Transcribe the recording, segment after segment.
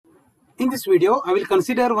In this video, I will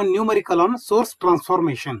consider one numerical on source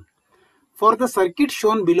transformation. For the circuit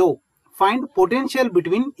shown below, find potential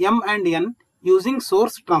between M and N using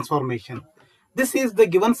source transformation. This is the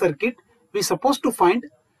given circuit. We are supposed to find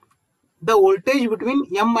the voltage between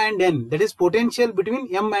M and N, that is potential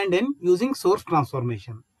between M and N using source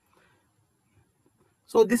transformation.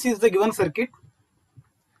 So this is the given circuit.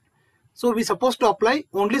 So we are supposed to apply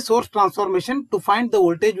only source transformation to find the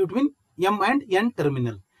voltage between M and N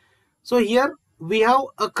terminal. So here we have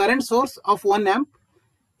a current source of 1 amp.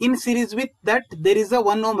 In series with that there is a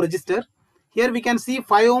 1 ohm resistor. Here we can see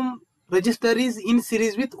 5 ohm resistor is in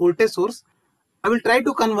series with voltage source. I will try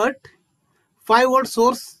to convert 5 volt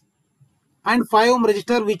source and 5 ohm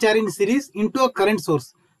resistor which are in series into a current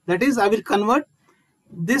source. That is, I will convert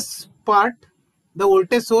this part, the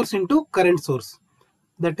voltage source, into current source.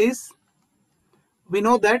 That is, we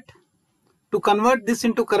know that to convert this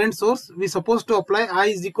into current source, we are supposed to apply I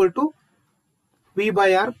is equal to V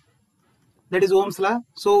by R, that is Ohm's law.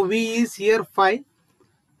 So V is here 5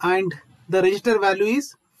 and the resistor value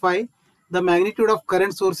is 5. The magnitude of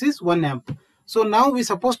current source is 1 amp. So now we are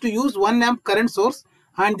supposed to use 1 amp current source,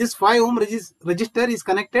 and this 5 ohm resistor is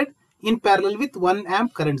connected in parallel with 1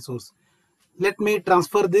 amp current source. Let me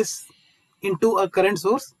transfer this into a current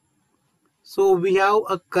source. So we have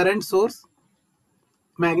a current source,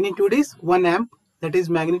 magnitude is 1 amp, that is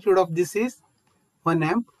magnitude of this is 1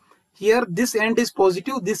 amp. Here this end is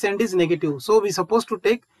positive, this end is negative. So we are supposed to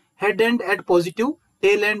take head end at positive,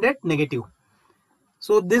 tail end at negative.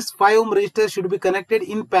 So this 5 ohm resistor should be connected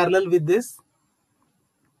in parallel with this.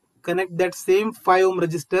 Connect that same 5 ohm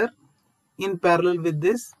resistor in parallel with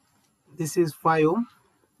this. This is 5 ohm.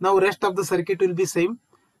 Now rest of the circuit will be same.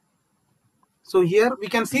 So here we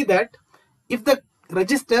can see that if the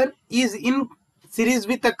resistor is in series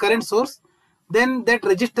with a current source, then that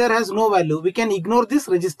resistor has no value. We can ignore this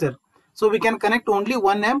resistor. So we can connect only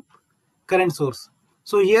 1 amp current source.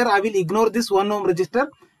 So here I will ignore this 1 ohm resistor.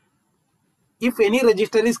 If any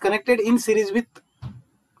resistor is connected in series with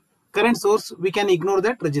current source, we can ignore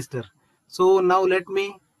that resistor. So now let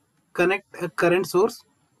me connect a current source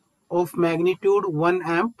of magnitude 1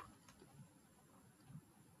 amp.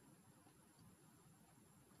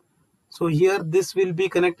 So here this will be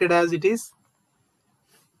connected as it is.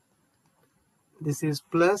 This is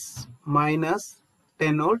plus minus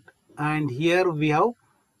 10 volt, and here we have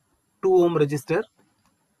 2 ohm resistor.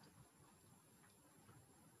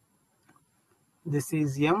 This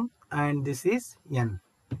is M and this is N.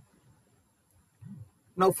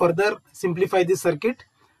 Now further simplify this circuit.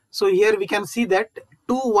 So here we can see that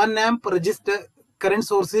two 1 amp resistor current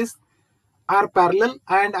sources are parallel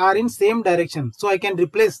and are in same direction. So I can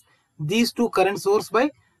replace these two current source by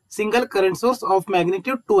single current source of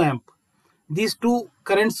magnitude 2 amp. These two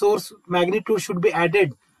current source magnitude should be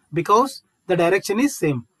added because the direction is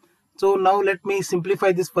same. So now let me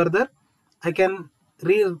simplify this further. I can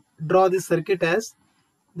redraw this circuit as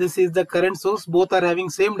this is the current source, both are having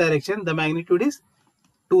same direction, the magnitude is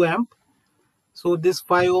 2 amp. So this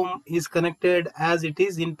 5 ohm is connected as it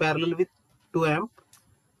is in parallel with 2 amp.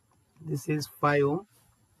 This is 5 ohm,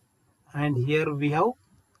 and here we have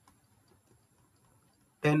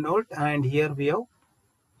 10 volt, and here we have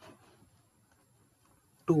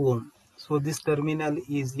 2 ohm. So this terminal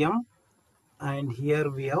is M and here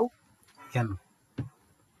we have N.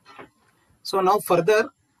 So now further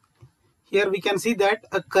here we can see that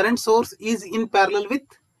a current source is in parallel with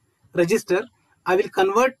resistor. I will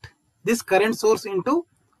convert this current source into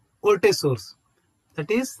voltage source.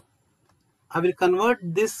 That is, I will convert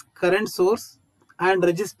this current source and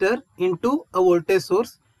resistor into a voltage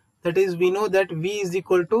source. That is, we know that V is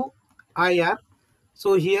equal to IR.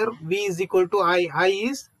 So here V is equal to I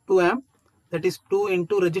is 2 amp, that is 2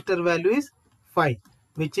 into resistor value is 5,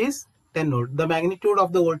 which is 10 volt. The magnitude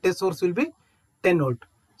of the voltage source will be 10 volt.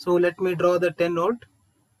 So let me draw the 10 volt.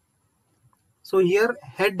 So here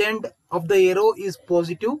head end of the arrow is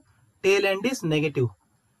positive, tail end is negative.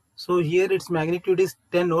 So here its magnitude is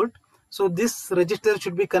 10 volt. So this resistor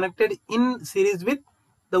should be connected in series with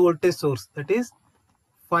the voltage source, that is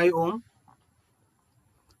 5 ohm.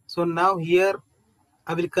 So now here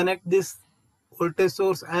I will connect this voltage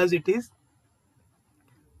source as it is,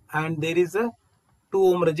 and there is a 2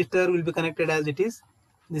 ohm resistor will be connected as it is.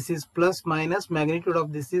 This is plus minus, magnitude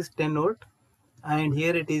of this is 10 volt, and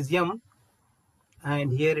here it is M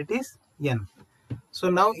and here it is N. So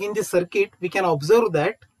now in this circuit we can observe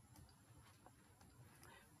that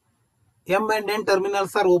M and N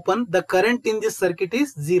terminals are open. The current in this circuit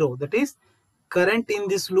is 0. That is, current in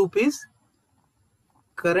this loop is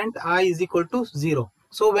current I is equal to 0.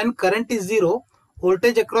 So when current is 0,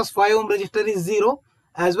 voltage across 5 ohm resistor is 0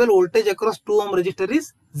 as well voltage across 2 ohm resistor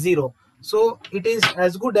is 0. So it is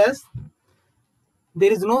as good as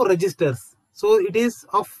there is no resistors. So it is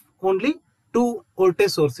of only 2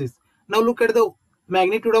 voltage sources. Now look at the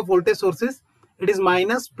magnitude of voltage sources. It is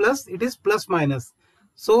minus plus, it is plus minus.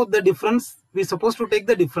 So the difference, we are supposed to take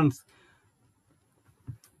the difference.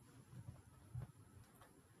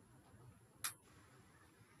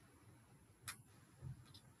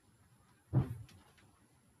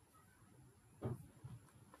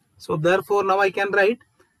 So therefore now I can write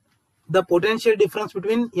the potential difference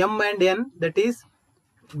between M and N, that is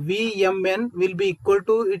Vmn will be equal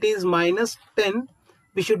to, it is minus 10.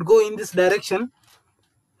 We should go in this direction,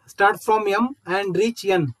 start from M and reach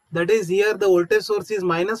N, that is here the voltage source is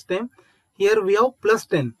minus 10, here we have plus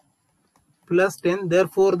 10,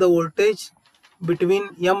 therefore the voltage between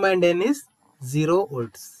M and N is 0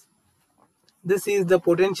 volts. This is the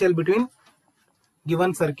potential between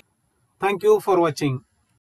given circuit. Thank you for watching.